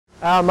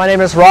My name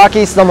is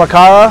Rocky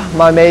Slomakara.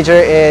 My major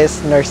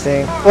is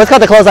nursing. What's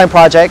called the Clothesline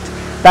project.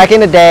 Back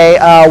in the day,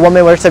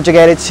 women were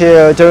subjugated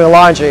to doing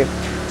laundry.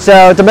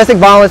 So domestic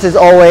violence is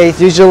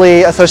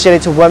usually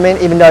associated to women,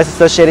 even though it's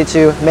associated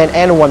to men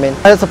and women.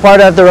 As a part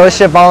of the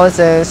Relationship Violence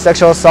and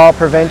Sexual Assault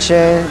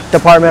Prevention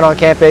Department on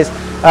campus,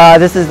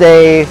 this is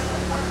a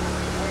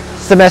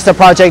semester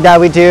project that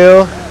we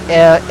do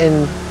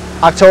in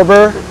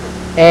October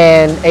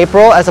and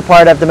April as a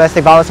part of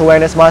Domestic Violence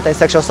Awareness Month and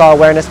Sexual Assault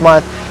Awareness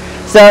Month.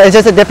 So it's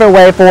just a different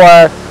way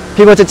for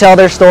people to tell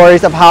their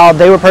stories of how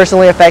they were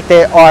personally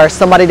affected or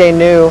somebody they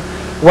knew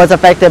was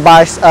affected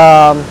by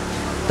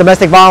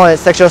domestic violence,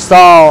 sexual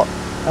assault,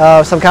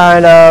 some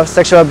kind of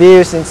sexual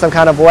abuse in some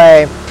kind of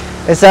way.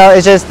 And so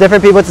it's just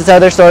different people to tell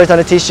their stories on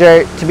a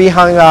t-shirt, to be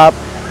hung up,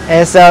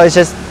 and so it's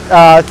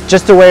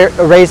just to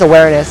raise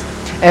awareness.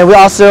 And we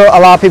also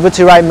allow people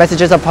to write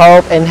messages of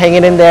hope and hang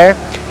it in there,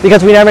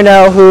 because we never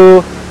know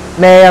who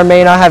may or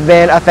may not have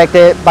been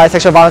affected by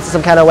sexual violence in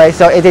some kind of way.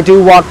 So if they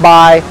do walk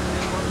by,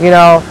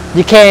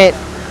 you can't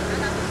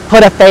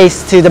put a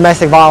face to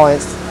domestic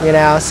violence,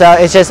 So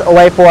it's just a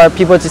way for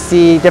people to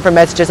see different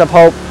messages of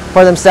hope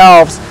for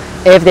themselves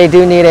if they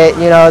do need it,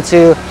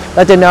 to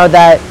let them know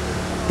that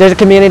there's a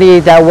community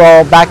that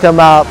will back them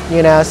up,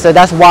 So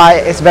that's why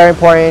it's very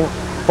important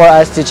for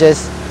us to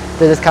just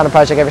do this kind of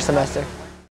project every semester.